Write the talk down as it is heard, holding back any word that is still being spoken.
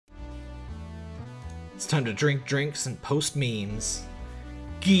It's time to drink drinks and post memes.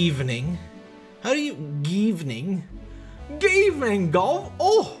 Geevening. How do you... Geevening? Geevening, golf?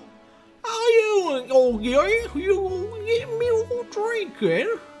 Oh! How you... Oh, yeah? You get me a drink, eh?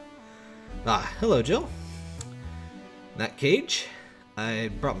 Ah, hello, Jill. In that cage,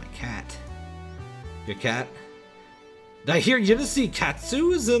 I brought my cat. Your cat? Did I hear you to see Katsu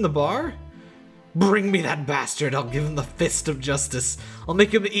is in the bar? Bring me that bastard. I'll give him the fist of justice. I'll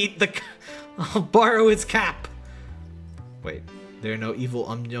make him eat the... I'll borrow his cap. Wait, there are no evil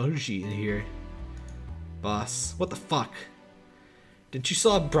Umyoji in here. Boss, what the fuck? Didn't you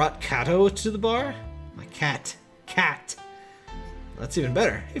saw I brought Kato to the bar? My cat. Cat. That's even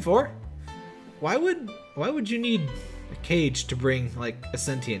better. Hey, Four. Why would you need a cage to bring, like, a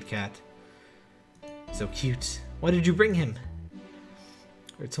sentient cat? So cute. Why did you bring him?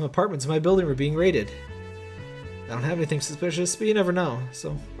 Heard some apartments in my building were being raided. I don't have anything suspicious, but you never know,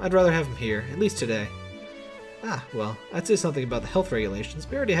 so I'd rather have him here, at least today. Ah, well, I'd say something about the health regulations,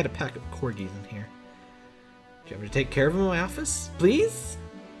 but I already had a pack of corgis in here. Do you want me to take care of him in my office? Please?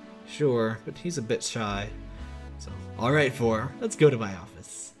 Sure, but he's a bit shy. So, alright, Four, let's go to my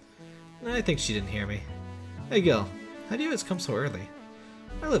office. I think she didn't hear me. Hey, Gil, how do you always come so early?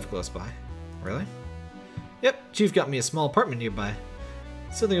 I live close by. Really? Yep, Chief got me a small apartment nearby.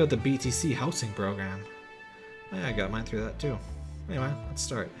 Something about the BTC housing program. Yeah, I got mine through that too. Anyway, let's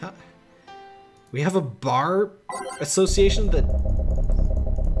start. We have a bar association that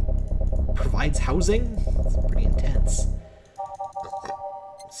provides housing? It's pretty intense.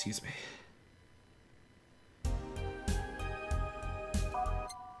 Excuse me.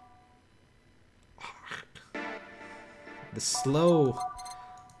 The slow...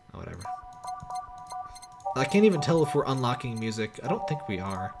 Oh, whatever. I can't even tell if we're unlocking music. I don't think we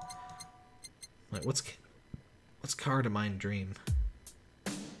are. Wait, what's Car to Mind Dream?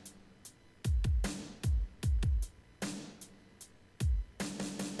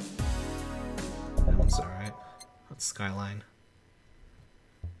 That one's alright. That's Skyline.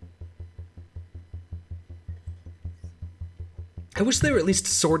 I wish they were at least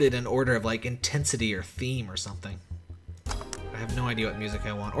sorted in order of, like, intensity or theme or something. I have no idea what music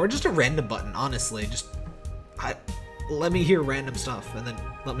I want. Or just a random button, honestly. Just... let me hear random stuff, and then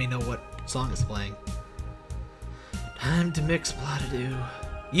let me know what song is playing. Time to mix Blah-to-do.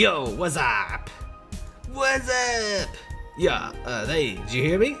 Yo, what's up? What's up? Yeah, hey, did you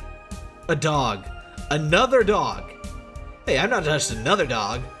hear me? A dog. Another dog. Hey, I've not touched another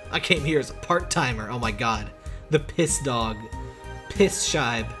dog. I came here as a part-timer. Oh my god. The piss dog. Piss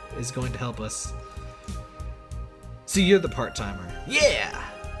Shibe is going to help us. So you're the part-timer. Yeah!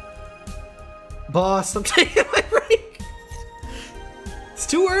 Boss, I'm taking my break. It's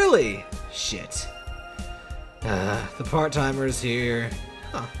too early. Shit. The part-timer's here.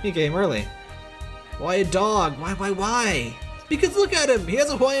 Huh, he came early. Why a dog? Why? Because look at him! He has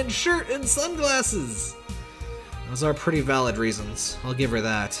a Hawaiian shirt and sunglasses! Those are pretty valid reasons. I'll give her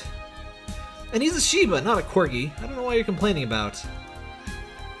that. And he's a Shiba, not a Corgi. I don't know why you're complaining about.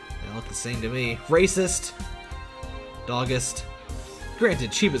 They look the same to me. Racist. Doggist.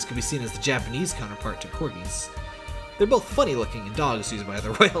 Granted, Shibas could be seen as the Japanese counterpart to Corgis. They're both funny looking and dogs used by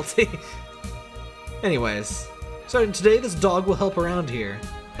the royalty. Anyways, starting today, this dog will help around here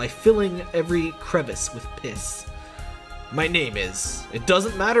by filling every crevice with piss. My name is... It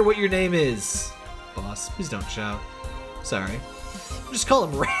doesn't matter what your name is. Boss, please don't shout. Sorry. Just call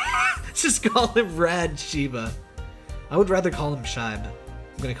him Just call him Rad Shiba. I would rather call him Shibe.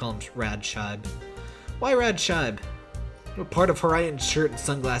 I'm gonna call him Rad Shibe. Why Rad Shibe? What part of Hawaiian shirt and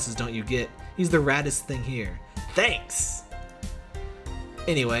sunglasses don't you get? He's the raddest thing here. Thanks!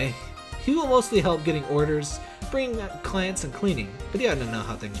 Anyway, he will mostly help getting orders, bringing clients, and cleaning, but he ought to know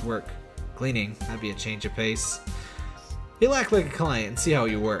how things work. Cleaning, that'd be a change of pace. He'll act like a client and see how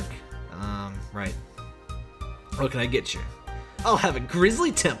you work. Right. What can I get you? I'll have a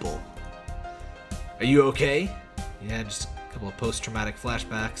grizzly temple! Are you okay? Yeah, just a couple of post-traumatic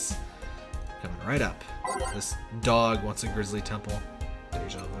flashbacks. Coming right up. This dog wants a grizzly temple.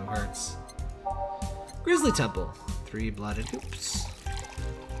 Deja vu hurts. Grizzly temple. 3 blotted hoops.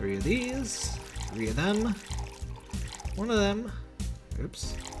 3 of these. 3 of them. 1 of them.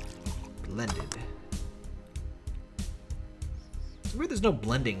 Oops. Blended. It's weird there's no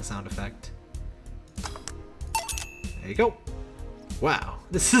blending sound effect. There you go. Wow,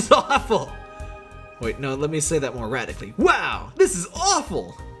 this is awful. Wait, no, let me say that more radically. Wow, this is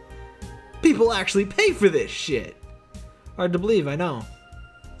awful. People actually pay for this shit. Hard to believe, I know.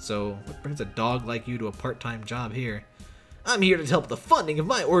 So, what brings a dog like you to a part-time job here? I'm here to help the funding of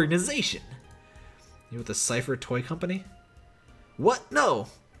my organization. You with the Cypher Toy Company? What? No.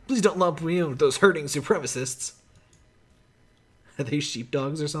 Please don't lump me in with those herding supremacists. Are they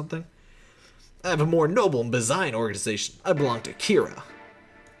sheepdogs or something? I have a more noble and benign organization. I belong to Kira.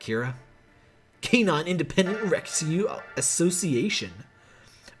 Kira? Canine Independent Rescue Association.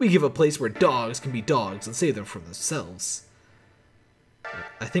 We give a place where dogs can be dogs and save them from themselves.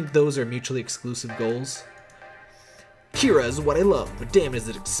 I think those are mutually exclusive goals. Kira is what I love, but damn is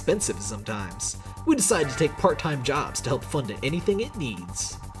it expensive sometimes. We decided to take part-time jobs to help fund anything it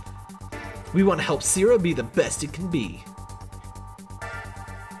needs. We want to help Sierra be the best it can be.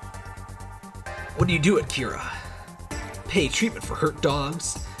 What do you do at Kira? Pay treatment for hurt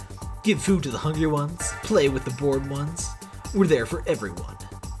dogs, give food to the hungry ones, play with the bored ones. We're there for everyone.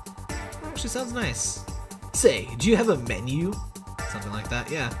 Actually sounds nice. Say, do you have a menu? Something like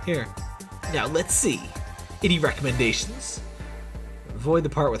that, yeah, here. Now let's see. Any recommendations? Avoid the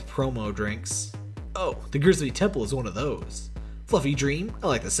part with promo drinks. Oh, the Grizzly Temple is one of those. Fluffy Dream? I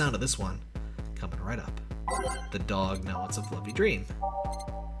like the sound of this one. Coming right up. The dog now wants a fluffy dream.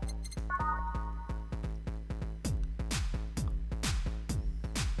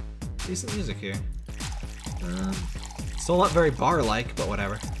 Decent music here. Still not very bar-like, but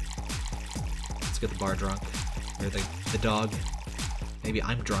whatever. Let's get the bar drunk. Or the dog. Maybe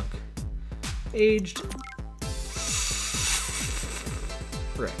I'm drunk. Aged.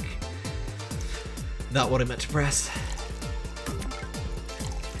 Frick. Not what I meant to press.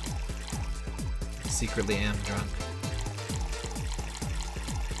 I secretly am drunk.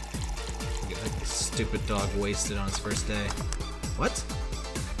 Get like this stupid dog wasted on his first day. What?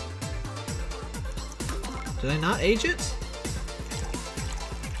 Did I not age it?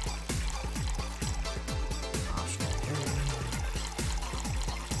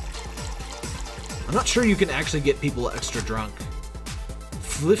 I'm not sure you can actually get people extra drunk.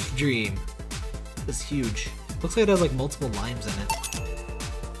 Fliff Dream. That's huge. Looks like it has like multiple limes in it.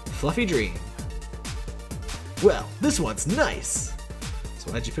 Fluffy Dream. Well, this one's nice.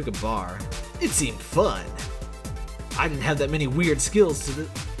 So why'd you pick a bar? It seemed fun. I didn't have that many weird skills I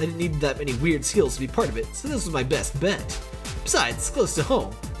didn't need that many weird skills to be part of it, so this was my best bet. Besides, it's close to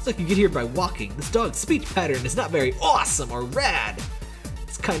home. It's like you get here by walking. This dog's speech pattern is not very awesome or rad.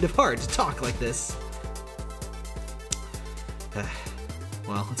 It's kind of hard to talk like this.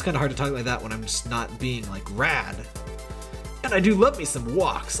 Well, it's kind of hard to talk like that when I'm just not being, like, rad. And I do love me some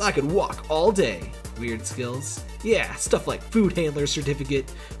walks. I could walk all day. Weird skills. Yeah, stuff like food handler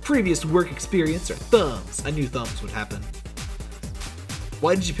certificate, previous work experience, or thumbs. I knew thumbs would happen.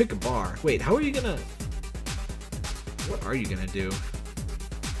 Why did you pick a bar? Wait, how are you gonna... What are you gonna do?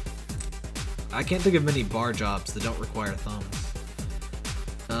 I can't think of many bar jobs that don't require thumbs.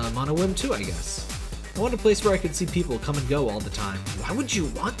 On a whim too, I guess. I want a place where I could see people come and go all the time. Why would you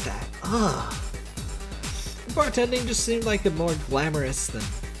want that? Ugh. Bartending just seemed like a more glamorous than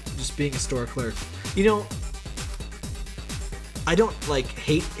just being a store clerk. You know, I don't, like,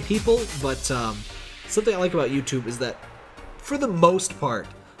 hate people, but something I like about YouTube is that, for the most part,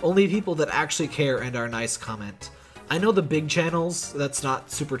 only people that actually care and are nice comment. I know the big channels, that's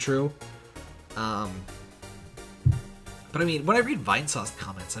not super true. But I mean, when I read Vinesauce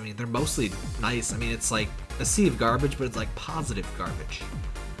comments, I mean, they're mostly nice. I mean, it's like a sea of garbage, but it's like positive garbage.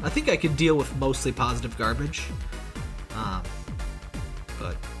 I think I could deal with mostly positive garbage.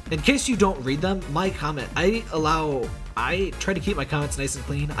 But in case you don't read them, my comment, I try to keep my comments nice and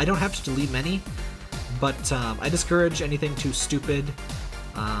clean. I don't have to delete many, but I discourage anything too stupid.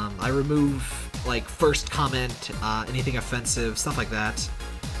 I remove, like, first comment, anything offensive, stuff like that.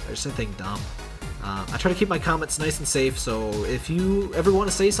 There's anything dumb. I try to keep my comments nice and safe, so if you ever want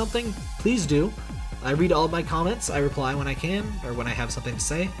to say something, please do. I read all of my comments, I reply when I can, or when I have something to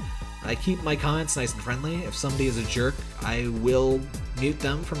say. I keep my comments nice and friendly. If somebody is a jerk, I will mute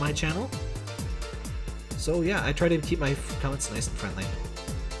them from my channel. So yeah, I try to keep my comments nice and friendly.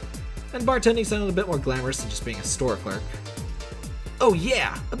 And bartending sounded a bit more glamorous than just being a store clerk. Oh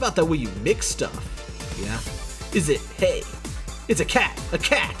yeah, about that way you mix stuff. Yeah? Is it, hey, it's a cat, a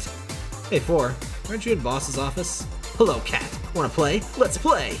cat! Hey, 4, aren't you in boss's office? Hello, cat. Wanna play? Let's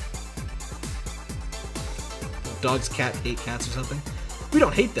play! Dogs, cat, hate cats or something? We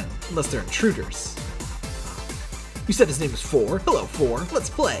don't hate them, unless they're intruders. You said his name was 4. Hello, 4. Let's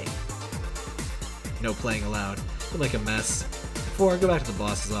play! No playing allowed. I'm like a mess. 4, go back to the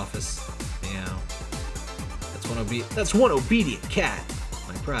boss's office. Meow. That's one obedient cat.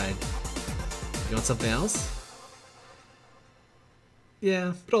 My pride. You want something else?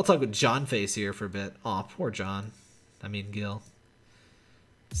 Yeah, but I'll talk with John Face here for a bit. Aw, poor John. I mean Gil.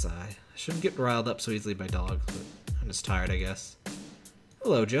 Sigh. I shouldn't get riled up so easily by dogs, but I'm just tired, I guess.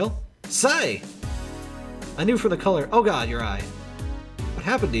 Hello, Jill. Sigh! I knew from the color. Oh god, your eye. What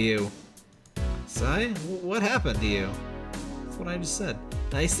happened to you? Sai? What happened to you? That's what I just said.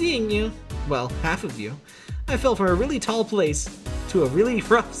 Nice seeing you. Well, half of you. I fell from a really tall place to a really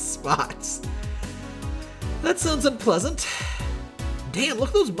rough spot. That sounds unpleasant. Damn, look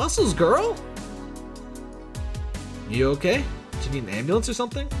at those muscles, girl! You okay? Do you need an ambulance or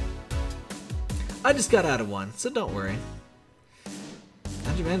something? I just got out of one, so don't worry.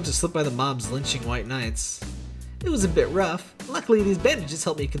 How'd you manage to slip by the mobs lynching white knights? It was a bit rough. Luckily, these bandages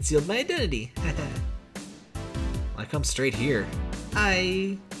helped me conceal my identity. I come straight here.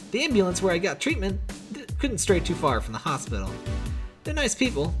 The ambulance where I got treatment couldn't stray too far from the hospital. They're nice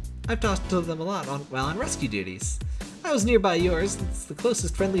people. I've talked to them a lot while on rescue duties. I was nearby yours. It's the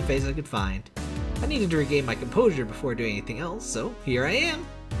closest friendly face I could find. I needed to regain my composure before doing anything else, so here I am.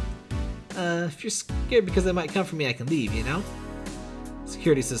 If you're scared because they might come for me, I can leave, you know?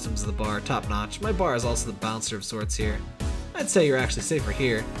 Security systems of the bar, top notch. My bar is also the bouncer of sorts here. I'd say you're actually safer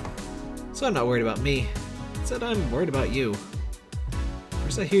here. So I'm not worried about me. Instead, I'm worried about you.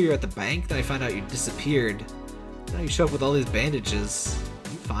 First I hear you're at the bank, then I find out you disappeared. Now you show up with all these bandages.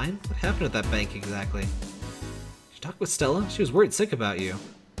 Are you fine? What happened at that bank exactly? Did you talk with Stella? She was worried sick about you.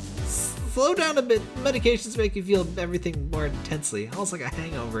 Slow down a bit. Medications make you feel everything more intensely, almost like a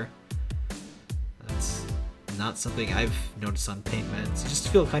hangover. That's not something I've noticed on pain meds. You just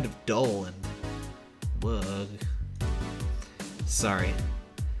feel kind of dull and... Wug. Sorry.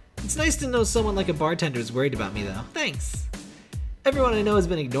 It's nice to know someone like a bartender is worried about me, though. Thanks. Everyone I know has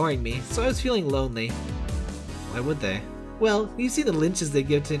been ignoring me, so I was feeling lonely. Why would they? Well, you see the lynches they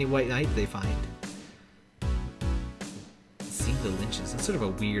give to any white knight they find. See the lynches? That's sort of a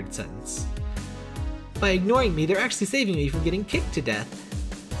weird sentence. By ignoring me, they're actually saving me from getting kicked to death.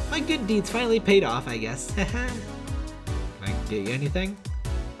 My good deeds finally paid off, I guess. Can I get you anything?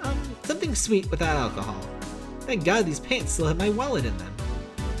 Something sweet without alcohol. Thank God these pants still have my wallet in them.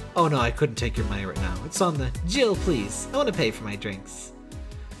 Oh no, I couldn't take your money right now. It's on the... Jill, please. I want to pay for my drinks.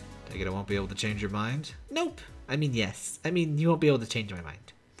 Take it I won't be able to change your mind? Nope. I mean, yes. I mean, you won't be able to change my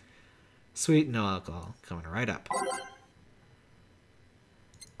mind. Sweet, no alcohol. Coming right up.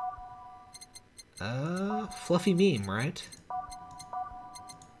 Fluffy meme, right?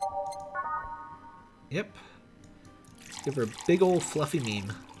 Yep. Let's give her a big old fluffy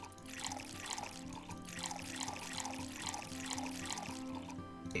meme.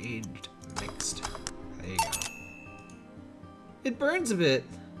 Aged, mixed. There you go. It burns a bit.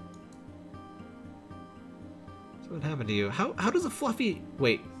 So what happened to you? How does a fluffy...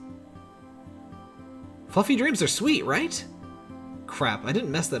 Wait. Fluffy dreams are sweet, right? Crap, I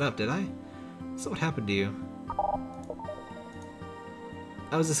didn't mess that up, did I? So what happened to you?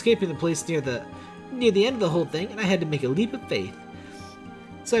 I was escaping the place near the end of the whole thing, and I had to make a leap of faith.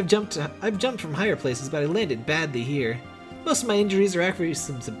 So I've jumped from higher places, but I landed badly here. Most of my injuries are actually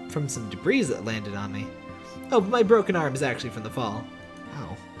from some debris that landed on me. Oh, but my broken arm is actually from the fall.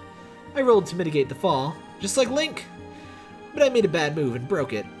 Ow. I rolled to mitigate the fall, just like Link. But I made a bad move and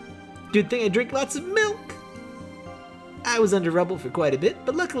broke it. Good thing I drink lots of milk. I was under rubble for quite a bit,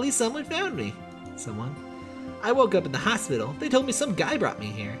 but luckily someone found me. Someone? I woke up in the hospital. They told me some guy brought me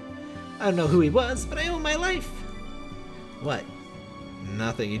here. I don't know who he was, but I owe him my life. What?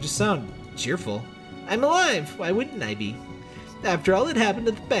 Nothing. You just sound cheerful. I'm alive. Why wouldn't I be? After all that happened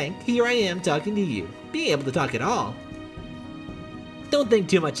at the bank, here I am talking to you. Being able to talk at all. Don't think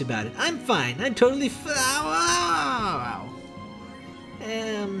too much about it. I'm fine. I'm totally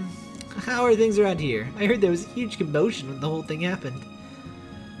how are things around here? I heard there was a huge commotion when the whole thing happened.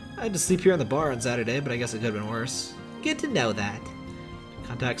 I had to sleep here in the bar on Saturday, but I guess it could have been worse. Good to know that.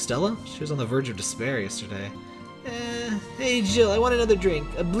 Contact Stella? She was on the verge of despair yesterday. Hey Jill, I want another drink.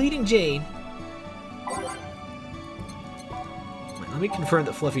 A Bleeding Jane. Let me confirm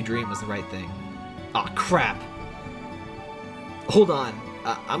that Fluffy Dream was the right thing. Aw, oh, crap. Hold on.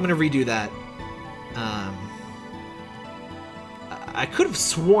 I'm gonna redo that. I could have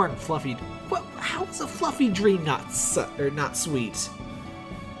sworn Fluffy... What? How is a Fluffy Dream not sweet?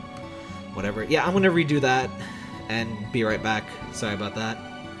 Whatever. Yeah, I'm gonna redo that and be right back. Sorry about that.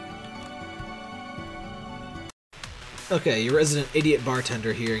 Okay, your resident idiot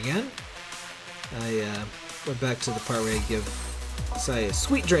bartender here again. I went back to the part where I give say a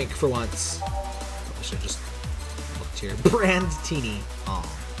sweet drink for once. I should have just looked here. Brand Teeny. Oh,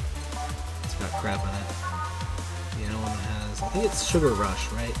 it's got crap in it. You know, one has. I think it's Sugar Rush,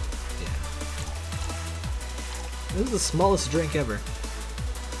 right? Yeah. This is the smallest drink ever.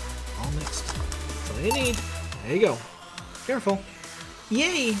 All mixed. That's all you need. There you go. Careful.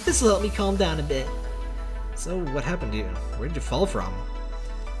 Yay! This will help me calm down a bit. So, what happened to you? Where did you fall from?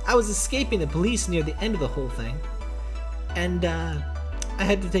 I was escaping the police near the end of the whole thing. And, I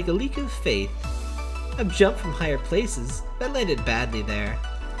had to take a leap of faith. I've jumped from higher places, but landed badly there.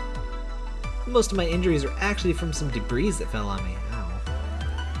 Most of my injuries are actually from some debris that fell on me. Ow.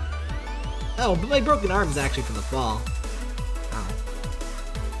 Oh, but my broken arm is actually from the fall. Ow.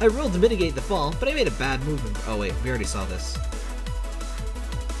 I rolled to mitigate the fall, but I made a bad movement. Oh wait, we already saw this.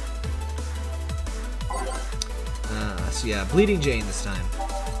 So yeah, Bleeding Jane this time.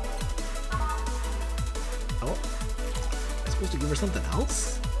 Oh, am I supposed to give her something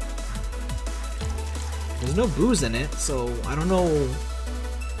else? There's no booze in it, so I don't know.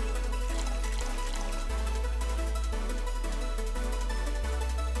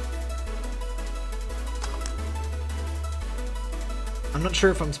 I'm not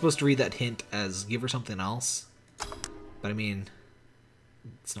sure if I'm supposed to read that hint as give her something else. But I mean,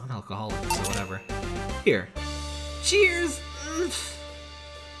 it's not alcoholic, so whatever. Here. Cheers!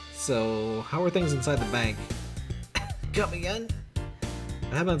 So, how are things inside the bank? Got me gun?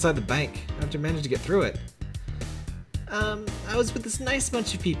 What happened inside the bank? How did you manage to get through it? I was with this nice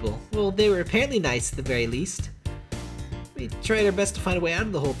bunch of people. Well, they were apparently nice at the very least. We tried our best to find a way out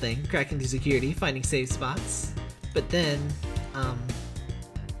of the whole thing, cracking through security, finding safe spots. But then,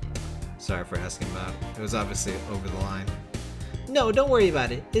 sorry for asking about it. It was obviously over the line. No, don't worry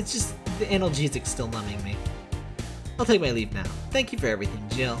about it. It's just the analgesic still numbing me. I'll take my leave now. Thank you for everything,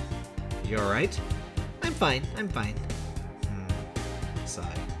 Jill. You alright? I'm fine, I'm fine.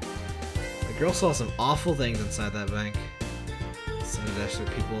 Sigh. The girl saw some awful things inside that bank. So did actually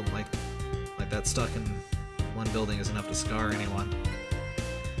people like that stuck in one building is enough to scar anyone.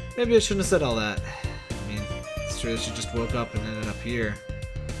 Maybe I shouldn't have said all that. I mean, it's true that she just woke up and ended up here.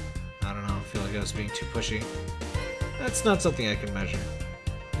 I don't know, I feel like I was being too pushy. That's not something I can measure.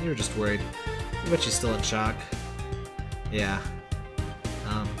 You were just worried. I bet she's still in shock. Yeah.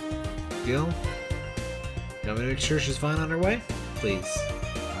 Gil? You want me to make sure she's fine on her way? Please.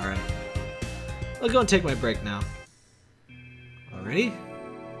 Alright. I'll go and take my break now. Already?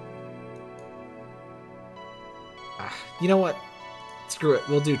 You know what? Screw it.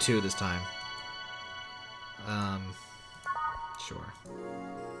 We'll do 2 this time. Sure.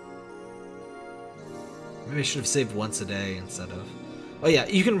 Maybe I should have saved once a day instead of... Oh yeah,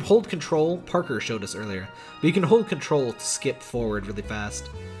 you can hold control. Parker showed us earlier. But you can hold control to skip forward really fast.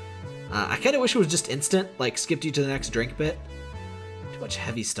 I kind of wish it was just instant, like skipped you to the next drink bit. Too much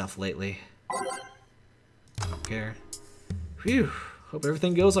heavy stuff lately. Don't care. Phew. Hope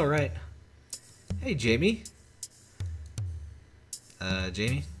everything goes alright. Hey, Jamie.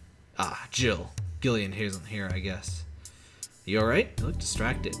 Jamie? Ah, Jill. Gillian isn't here, I guess. You alright? You look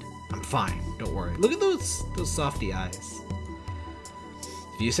distracted. I'm fine. Don't worry. Look at those softy eyes.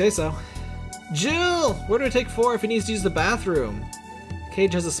 If you say so. Jill! Where do I take 4 if he needs to use the bathroom? The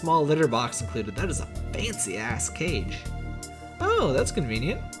cage has a small litter box included. That is a fancy-ass cage. Oh, that's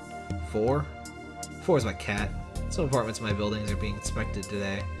convenient. 4? 4 is my cat. Some apartments in my buildings are being inspected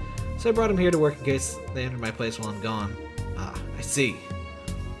today. So I brought him here to work in case they enter my place while I'm gone. Ah, I see.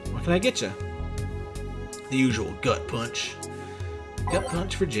 What can I get you? The usual gut punch. Gut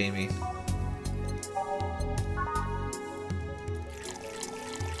punch for Jamie.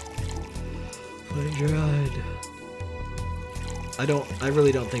 Find your hide. I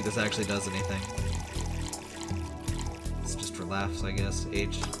really don't think this actually does anything. It's just for laughs, I guess.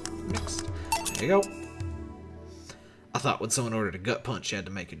 Age mixed. There you go. I thought when someone ordered a gut punch, you had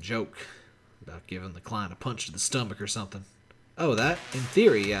to make a joke about giving the client a punch to the stomach or something. Oh, that? In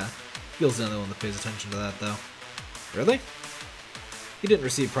theory, yeah. Gil's the only one that pays attention to that, though. Really? He didn't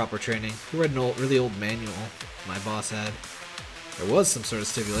receive proper training. He read an really old manual my boss had. There was some sort of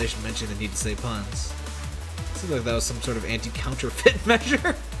stipulation mentioning the need to say puns. Seems like that was some sort of anti-counterfeit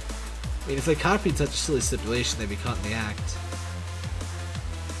measure. I mean, if they copied such a silly stipulation, they'd be caught in the act.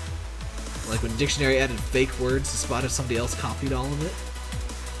 Like when dictionary added fake words to spot if somebody else copied all of it.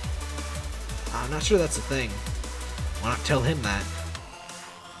 I'm not sure that's a thing. Why not tell him that?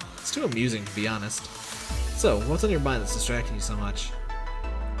 It's too amusing, to be honest. So, what's on your mind that's distracting you so much?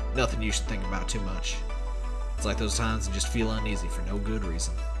 Nothing you should think about too much. It's like those times you just feel uneasy for no good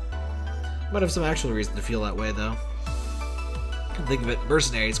reason. Might have some actual reason to feel that way, though. Come think of it,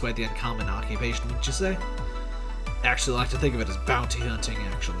 mercenary is quite the uncommon occupation, wouldn't you say? I actually like to think of it as bounty hunting,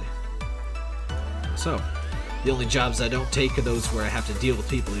 actually. So, the only jobs I don't take are those where I have to deal with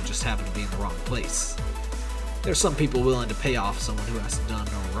people who just happen to be in the wrong place. There's some people willing to pay off someone who has done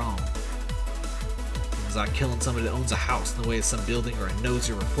no wrong. Things like killing somebody that owns a house in the way of some building or a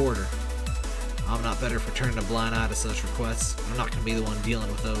nosy reporter. I'm not better for turning a blind eye to such requests. I'm not going to be the one dealing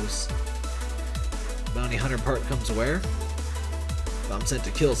with those. The bounty hunter part comes where? If I'm sent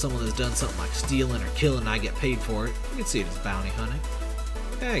to kill someone that's done something like stealing or killing and I get paid for it, you can see it as bounty hunting.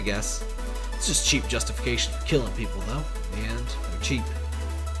 Yeah, I guess. It's just cheap justification for killing people, though. And they're cheap.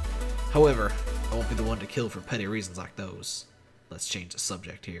 However, I won't be the one to kill for petty reasons like those. Let's change the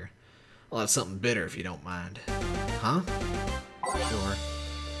subject here. I'll have something bitter if you don't mind. Huh? Sure.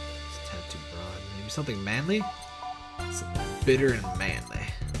 It's a tad too broad. Maybe something manly? Something bitter and manly.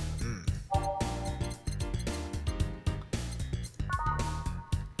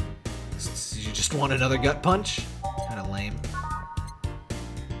 You just want another gut punch? Kinda lame.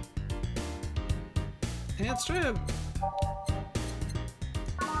 Yeah, let's try to...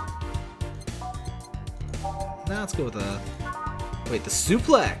 Now let's go with the... Wait, the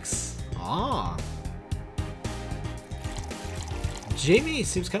suplex! Aw. Jamie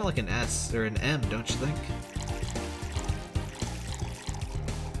seems kind of like an S, or an M, don't you think?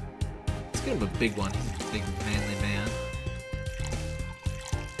 Let's get him a big one. He's a big, manly man.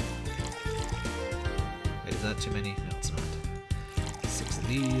 Wait, is that too many? No, it's not. 6 of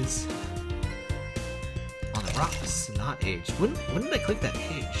these. On the rocks, not aged. When did I click that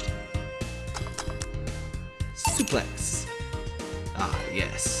aged? Suplex. Ah,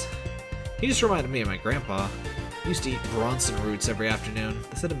 yes. He just reminded me of my grandpa. He used to eat Bronson roots every afternoon.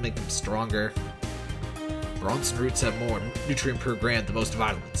 They said it'd make him stronger. Bronson roots have more nutrient per gram than most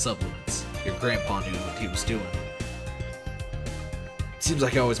vitamin supplements. Your grandpa knew what he was doing. Seems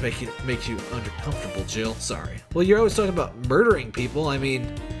like I always make you uncomfortable, Jill. Sorry. Well, you're always talking about murdering people. I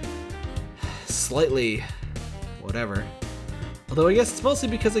mean, slightly whatever. Although I guess it's mostly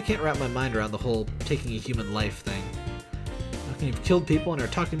because I can't wrap my mind around the whole taking a human life thing. How can you've killed people and are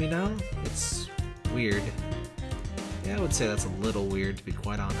talking to me now? It's weird. Yeah, I would say that's a little weird, to be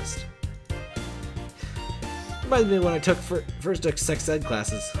quite honest. Reminds me of when I first took sex ed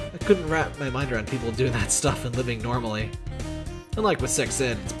classes. I couldn't wrap my mind around people doing that stuff and living normally. Unlike with sex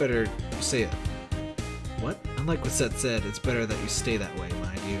ed, it's better you say it. What? Unlike with sex ed, it's better that you stay that way,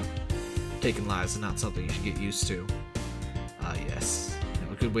 mind you. Taking lives is not something you should get used to. Ah, yes.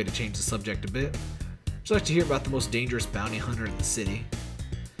 Now, a good way to change the subject a bit. Would you like to hear about the most dangerous bounty hunter in the city?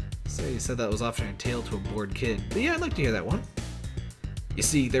 So you said that was often a tale to a bored kid. But yeah, I'd like to hear that one. You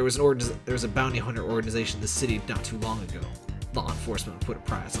see, there was a bounty hunter organization in the city not too long ago. Law enforcement would put a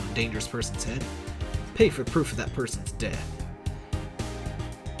price on a dangerous person's head, pay for proof of that person's death.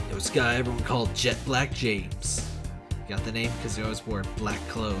 There was a guy everyone called Jet Black James. He got the name because he always wore black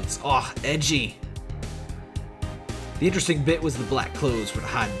clothes. Oh, edgy! The interesting bit was the black clothes were to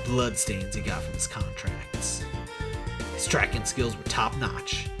hide blood stains he got from his contracts. His tracking skills were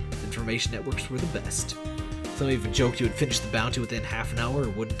top-notch. His information networks were the best. Some even joked he would finish the bounty within half an hour or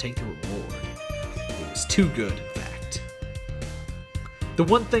wouldn't take the reward. It was too good, in fact. The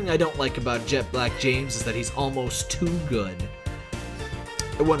one thing I don't like about Jet Black James is that he's almost too good.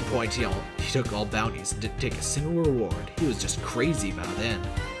 At one point, he took all bounties and didn't take a single reward. He was just crazy about it.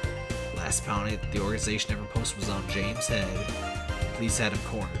 Last bounty that the organization ever posted was on James' head. Police had him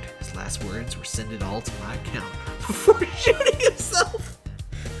cornered. His last words were, "Send it all to my account," before shooting himself.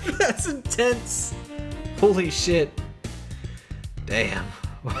 That's intense. Holy shit. Damn.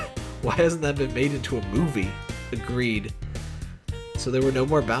 Why hasn't that been made into a movie? Agreed. So there were no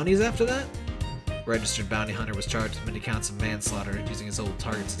more bounties after that? Registered bounty hunter was charged with many counts of manslaughter, using his old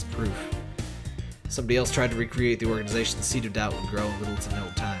targets as proof. Somebody else tried to recreate the organization. The seed of doubt would grow in little to no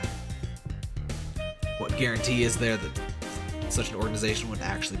time. What guarantee is there that such an organization would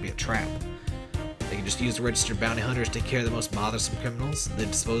actually be a trap? They can just use the registered bounty hunters to take care of the most bothersome criminals, and then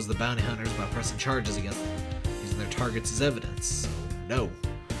dispose of the bounty hunters by pressing charges against them, using their targets as evidence. So, no.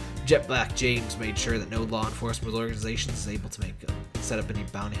 Jet Black James made sure that no law enforcement organization is able to set up any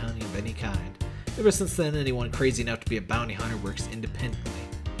bounty hunting of any kind. Ever since then, anyone crazy enough to be a bounty hunter works independently.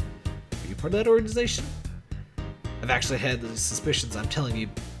 Are you part of that organization? I've actually had these suspicions I'm telling you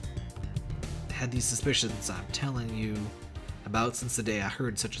about since the day I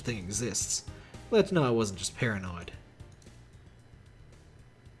heard such a thing exists. Glad to know I wasn't just paranoid.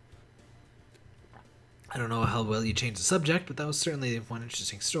 I don't know how well you changed the subject, but that was certainly one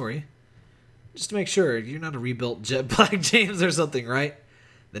interesting story. Just to make sure, you're not a rebuilt Jet Black James or something, right?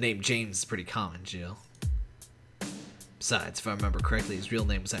 The name James is pretty common, Jill. Besides, if I remember correctly, his real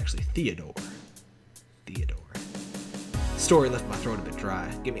name was actually Theodore. Theodore. The story left my throat a bit dry.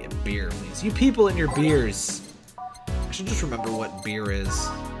 Give me a beer, please. You people and your beers! I should just remember what beer is.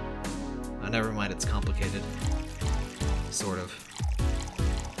 Oh, never mind, it's complicated. Sort of.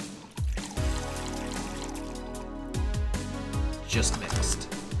 Just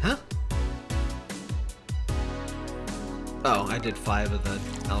mixed. Huh? Oh, I did 5 of the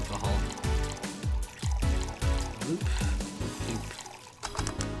alcohol. Oop. Oop.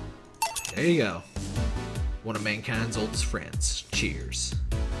 There you go. One of mankind's oldest friends. Cheers.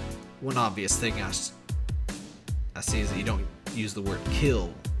 one obvious thing I see is that you don't use the word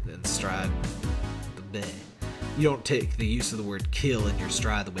kill in stride. You don't take the use of the word kill in your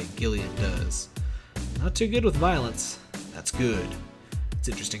stride the way Gillian does. Not too good with violence. That's good. It's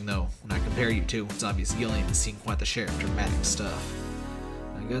interesting though, when I compare you two, it's obvious Gillian has seen quite the share of dramatic stuff.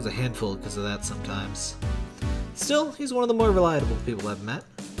 That guy's a handful because of that sometimes. Still, he's one of the more reliable people I've met.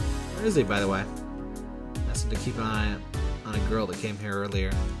 Where is he, by the way? Asked him to keep an eye on a girl that came here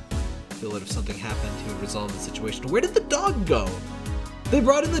earlier. I feel that if something happened, he would resolve the situation. Where did the dog go? They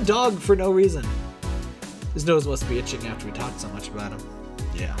brought in the dog for no reason. His nose must be itching after we talked so much about him.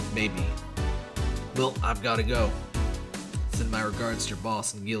 Yeah, maybe. Well, I've got to go. Send my regards to your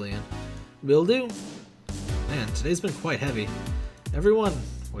boss and Gillian. Will do. Man, today's been quite heavy. Everyone...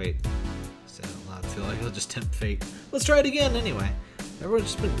 Wait. Say it out loud. I feel like he'll just tempt fate. Let's try it again anyway.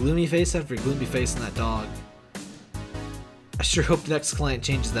 Everyone's just been gloomy face after gloomy face in that dog. I sure hope the next client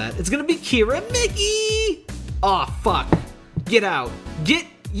changes that. It's gonna be Kira Mickey! Aw, fuck. Get out. Get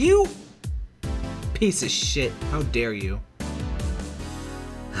you! Piece of shit. How dare you?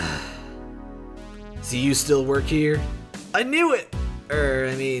 So you still work here? I knew it!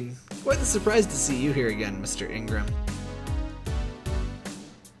 I mean, quite the surprise to see you here again, Mr. Ingram.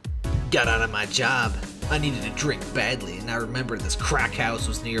 Got out of my job. I needed a drink badly, and I remembered this crack house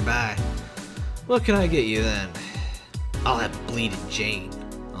was nearby. What can I get you then? I'll have Bleeding Jane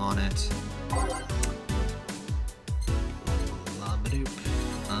on it.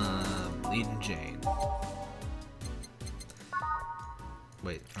 Bleeding Jane.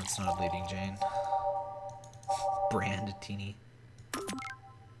 Wait, that's not a Bleeding Jane. Brandatini.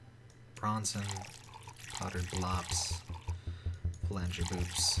 Bronson. Powdered Blops. Flanger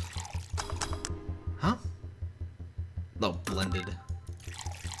Boops. Huh? Oh, blended.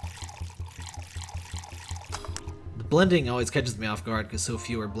 The blending always catches me off guard because so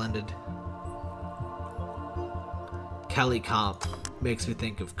few are blended. Cali Comp makes me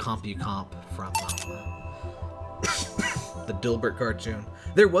think of CompuComp from the Dilbert cartoon.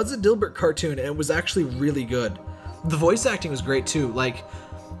 There was a Dilbert cartoon and it was actually really good. The voice acting was great too. Like,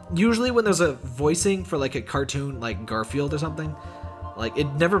 usually when there's a voicing for like a cartoon like Garfield or something, like it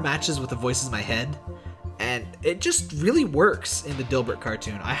never matches with the voices in my head. And it just really works in the Dilbert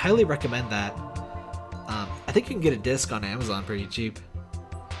cartoon. I highly recommend that. I think you can get a disc on Amazon pretty cheap.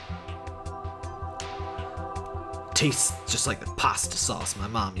 Tastes just like the pasta sauce my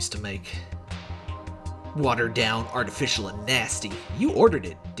mom used to make. Watered down, artificial, and nasty. You ordered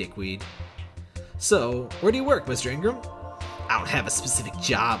it, dickweed. So, where do you work, Mr. Ingram? I don't have a specific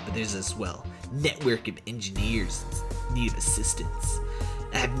job, but there's this, well, network of engineers in need of assistance.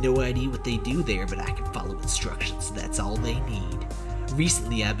 I have no idea what they do there, but I can follow instructions, so that's all they need.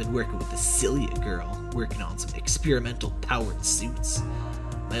 Recently, I've been working with the Celia girl, working on some experimental powered suits.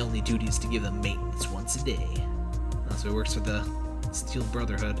 My only duty is to give them maintenance once a day. So it works for the Steel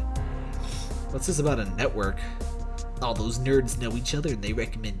Brotherhood. What's this about a network? All those nerds know each other and they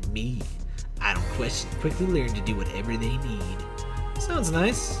recommend me. I don't question, quickly learn to do whatever they need. Sounds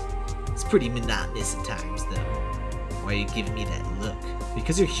nice. It's pretty monotonous at times, though. Why are you giving me that look?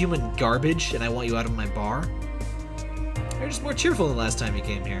 Because you're human garbage and I want you out of my bar? You're just more cheerful than last time you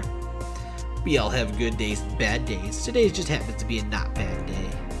came here. We all have good days and bad days. Today just happens to be a not bad day.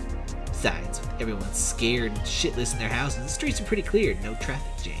 Besides, with everyone's scared and shitless in their houses, the streets are pretty clear, no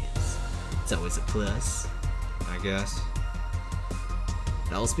traffic jams. It's always a plus, I guess.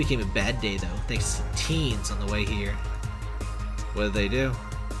 It almost became a bad day though, thanks to some teens on the way here. What did they do?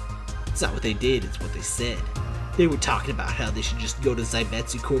 It's not what they did, it's what they said. They were talking about how they should just go to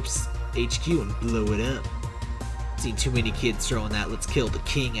Zaibatsu Corp's HQ and blow it up. Seen too many kids throwing that let's kill the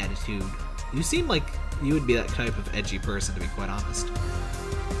king attitude. You seem like you would be that type of edgy person, to be quite honest.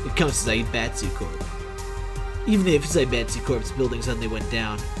 It comes to Zaibatsu Corp. Even if Zaibatsu Corp's building suddenly went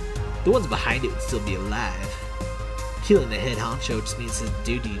down, the ones behind it would still be alive. Killing the head honcho just means his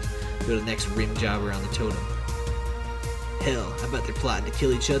duty to go to the next rim jobber on the totem. Hell, I bet they're plotting to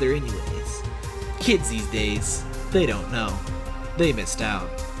kill each other anyways. Kids these days, they don't know. They missed out.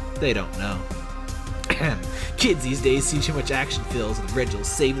 They don't know. Kids these days see too much action films and Reg will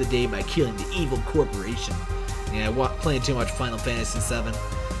save the day by killing the evil corporation. Yeah, playing too much Final Fantasy VII.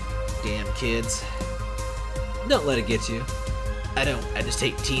 Damn kids. Don't let it get you. I just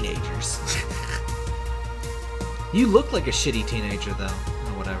hate teenagers. You look like a shitty teenager though.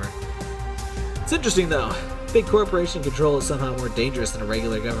 Oh, whatever. It's interesting though. Big corporation control is somehow more dangerous than a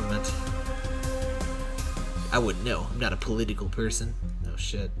regular government. I wouldn't know. I'm not a political person. No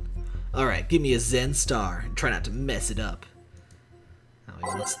shit. Alright, give me a Zen star and try not to mess it up.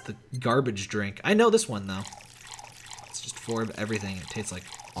 Oh, what's the garbage drink? I know this one though. It's just 4 of everything. It tastes like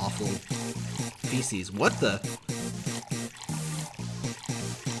awful feces. What the?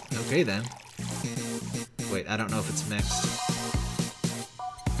 Okay then. Wait, I don't know if it's mixed.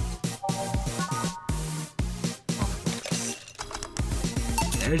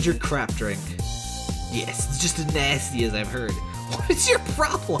 There's your crap drink. Yes, it's just as nasty as I've heard. What is your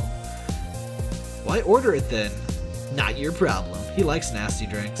problem? Why order it then? Not your problem. He likes nasty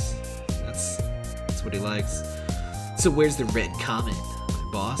drinks. That's what he likes. So where's the red comet? My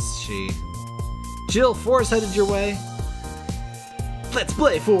boss, she... Jill, 4 is headed your way. Let's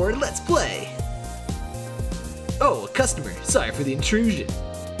play, Ford, let's play! Oh, a customer. Sorry for the intrusion.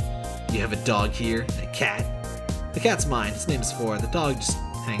 You have a dog here, and a cat. The cat's mine. His name's Ford. The dog just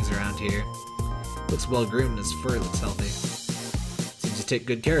hangs around here. Looks well groomed and his fur looks healthy. Seems to take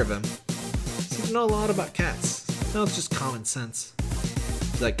good care of him. Seems to know a lot about cats. No, it's just common sense.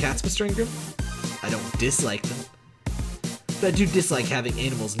 You like cats, Mr. Ingram? I don't dislike them. But I do dislike having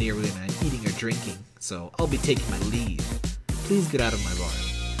animals near me when I'm eating or drinking, so I'll be taking my leave. Please get out of my bar.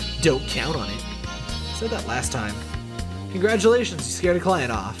 Don't count on it. Said that last time. Congratulations, you scared a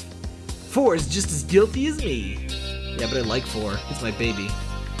client off. 4 is just as guilty as me. Yeah, but I like 4. It's my baby.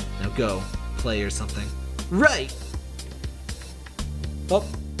 Now go. Play or something. Right! Oh,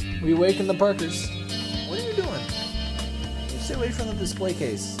 we awaken the Parkers. What are you doing? You stay away from the display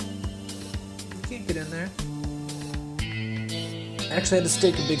case. You can't get in there. I actually had to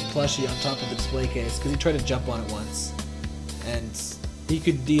stake a big plushie on top of the display case because he tried to jump on it once. And he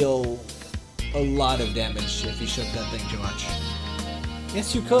could deal a lot of damage if he shook that thing too much.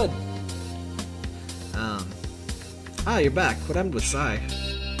 Yes, you could. Ah, you're back. What happened with Sai?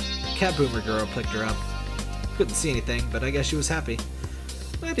 Cat boomer girl picked her up. Couldn't see anything, but I guess she was happy.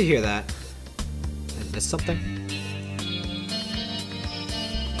 Glad to hear that. I missed something?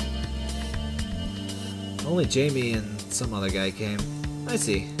 Only Jamie and some other guy came. I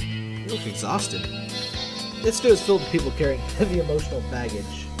see. You look exhausted. This studio is filled with people carrying heavy emotional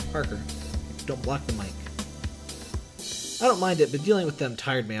baggage. Parker, don't block the mic. I don't mind it, but dealing with them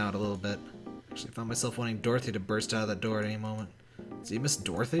tired me out a little bit. Actually, I found myself wanting Dorothy to burst out of that door at any moment. So you miss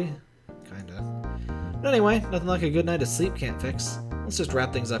Dorothy? Kinda. But anyway, nothing like a good night of sleep can't fix. Let's just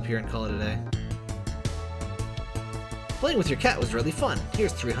wrap things up here and call it a day. Playing with your cat was really fun.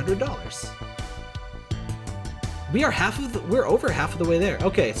 Here's $300. We're over half of the way there.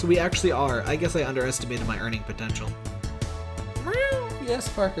 Okay, so we actually are. I guess I underestimated my earning potential. Yes,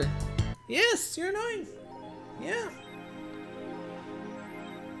 Parker. Yes, you're annoying. Yeah.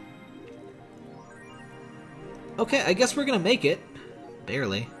 Okay, I guess we're gonna make it.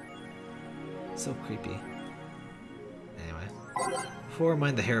 Barely. So creepy. Anyway. 4,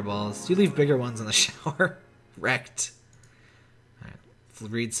 mind the hairballs. You leave bigger ones in the shower. Wrecked. Alright,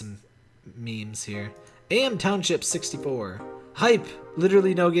 let's read some memes here. AM Township 64. Hype!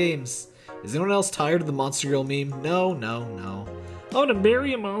 Literally no games. Is anyone else tired of the Monster Girl meme? No, no, no. I want to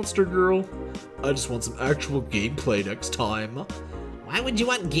marry a Monster Girl. I just want some actual gameplay next time. Why would you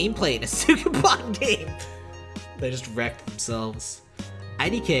want gameplay in a Sukabon game? They just wrecked themselves.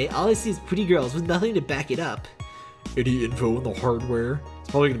 IDK, all I see is pretty girls with nothing to back it up. Any info on the hardware?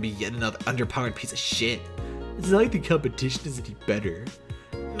 It's probably gonna be yet another underpowered piece of shit. It's not like the competition is any better.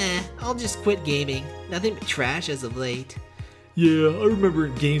 Meh, I'll just quit gaming. Nothing but trash as of late. Yeah, I remember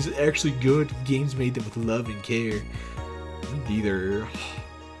games that actually good. Games made them with love and care. Me neither.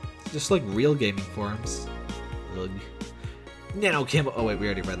 Just like real gaming forums. Ugh. Nano Camo. Oh wait, we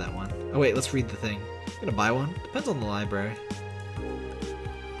already read that one. Oh wait, let's read the thing. I'm gonna buy one. Depends on the library.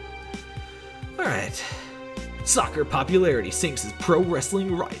 Alright. Soccer popularity sinks as pro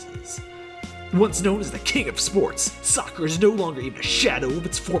wrestling rises. Once known as the king of sports, soccer is no longer even a shadow of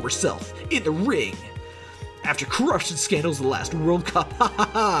its former self in the ring. After corruption scandals of the last World Cup,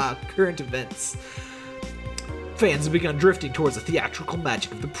 current events, fans have begun drifting towards the theatrical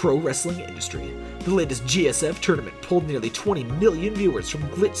magic of the pro wrestling industry. The latest GSF tournament pulled nearly 20 million viewers from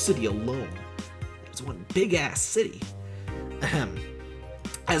Glitch City alone. It was one big-ass city. Ahem.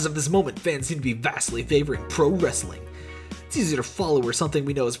 As of this moment, fans seem to be vastly favoring pro wrestling. It's easier to follow where something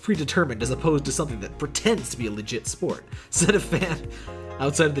we know is predetermined as opposed to something that pretends to be a legit sport, said a fan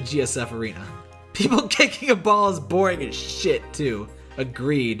outside of the GSF arena. People kicking a ball is boring as shit, too.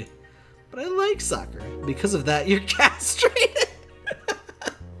 Agreed. But I like soccer. Because of that, you're castrated.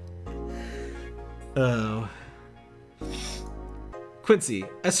 Oh. Quincy,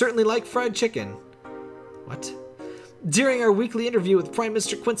 I certainly like fried chicken. What? During our weekly interview with Prime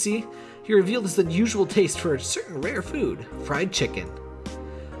Minister Quincy, he revealed his unusual taste for a certain rare food, fried chicken.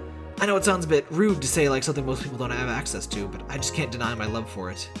 I know it sounds a bit rude to say like something most people don't have access to, but I just can't deny my love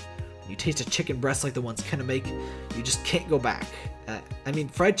for it. You taste a chicken breast like the ones Kenna make, you just can't go back. I mean,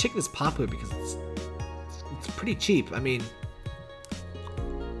 fried chicken is popular because it's pretty cheap. I mean,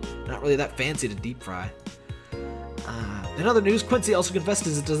 not really that fancy to deep fry. In other news, Quincy also confessed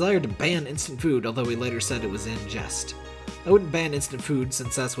his desire to ban instant food, although he later said it was in jest. I wouldn't ban instant food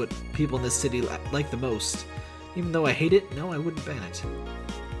since that's what people in this city like the most. Even though I hate it, no, I wouldn't ban it.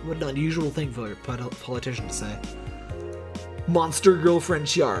 What an unusual thing for a politician to say. Monster Girlfriend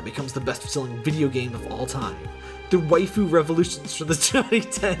Chiara becomes the best-selling video game of all time. The waifu revolutions for the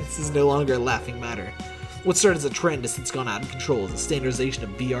 2010s is no longer a laughing matter. What started as a trend has since gone out of control as the standardization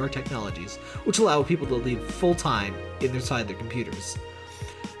of VR technologies, which allow people to live full-time inside their computers.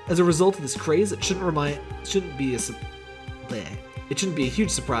 As a result of this craze, it shouldn't be a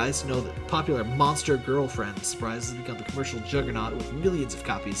huge surprise to know that popular Monster Girlfriend surprise has become the commercial juggernaut with millions of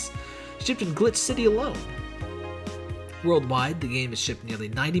copies shipped in Glitch City alone. Worldwide, the game has shipped nearly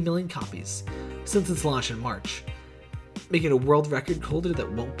 90 million copies since its launch in March, making it a world record holder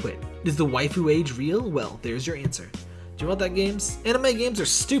that won't quit. Is the waifu age real? Well, there's your answer. Do you want that games? Anime games are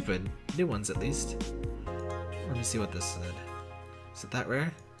stupid. New ones, at least. Let me see what this said. Is it that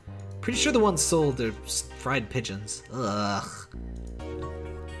rare? Pretty sure the ones sold are fried pigeons. Ugh.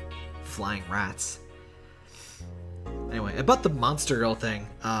 Flying rats. Anyway, about the Monster Girl thing,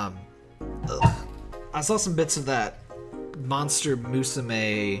 I saw some bits of that Monster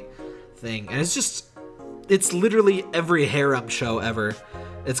Musume thing, and it's literally every harem show ever.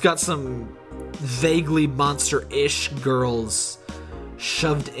 It's got some vaguely monster-ish girls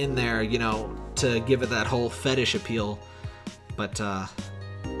shoved in there, you know, to give it that whole fetish appeal. But,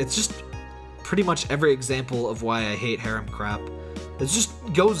 it's just pretty much every example of why I hate harem crap. It just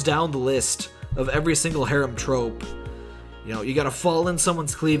goes down the list of every single harem trope. You know, you gotta fall in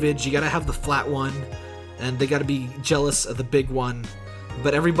someone's cleavage, you gotta have the flat one, and they gotta be jealous of the big one.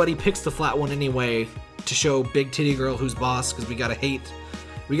 But everybody picks the flat one anyway to show big titty girl who's boss, because we gotta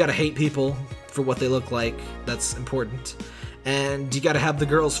hate people for what they look like. That's important. And you gotta have the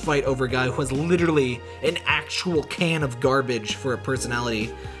girls fight over a guy who has literally an actual can of garbage for a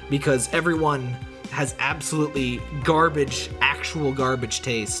personality, because everyone has absolutely garbage, actual garbage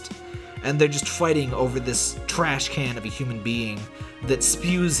taste. And they're just fighting over this trash can of a human being that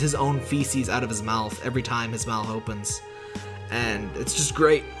spews his own feces out of his mouth every time his mouth opens. And it's just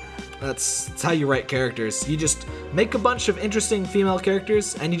great. That's how you write characters. You just make a bunch of interesting female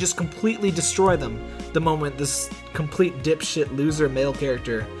characters, and you just completely destroy them the moment this complete dipshit loser male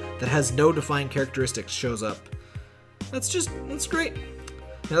character that has no defined characteristics shows up. That's great.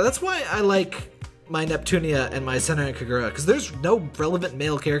 Now that's why I like my Neptunia and my Senna Kagura, because there's no relevant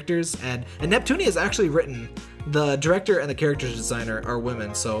male characters, and Neptunia is actually written. The director and the character designer are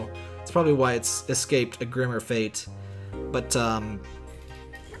women, so it's probably why it's escaped a grimmer fate. But,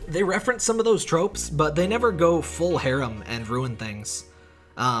 they reference some of those tropes, but they never go full harem and ruin things.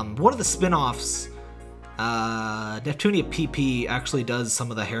 One of the spin-offs, Neptunia PP actually does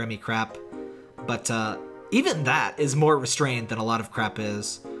some of the harem-y crap, but even that is more restrained than a lot of crap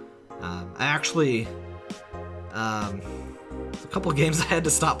is. I actually, a couple of games I had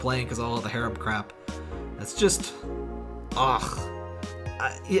to stop playing because of all the harem crap. That's just, ugh.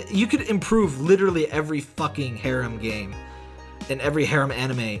 You could improve literally every fucking harem game and every harem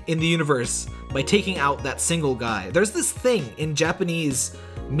anime in the universe by taking out that single guy. There's this thing in Japanese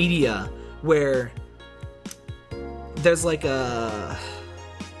media where there's like a,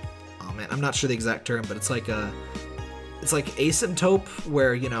 oh man, I'm not sure the exact term, but it's like asymptote,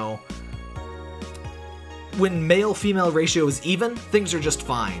 where, you know, when male-female ratio is even, things are just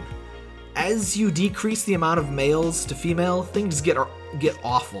fine. As you decrease the amount of males to female, things get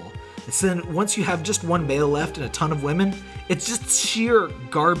awful. It's then once you have just one male left and a ton of women, it's just sheer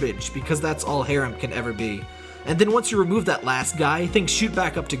garbage, because that's all harem can ever be. And then once you remove that last guy, things shoot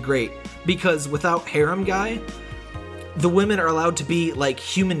back up to great, because without harem guy, the women are allowed to be like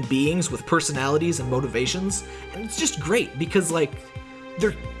human beings with personalities and motivations, and it's just great because, like,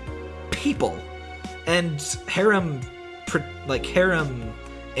 they're people. And harem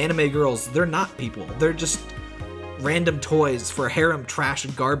anime girls, they're not people. They're just random toys for harem trash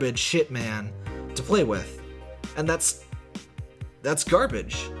and garbage shit man to play with. And that's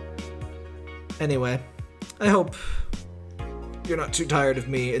garbage. Anyway, I hope you're not too tired of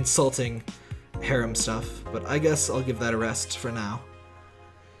me insulting harem stuff, but I guess I'll give that a rest for now.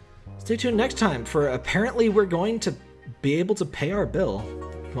 Stay tuned next time, for apparently we're going to be able to pay our bill,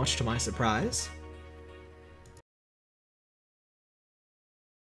 much to my surprise.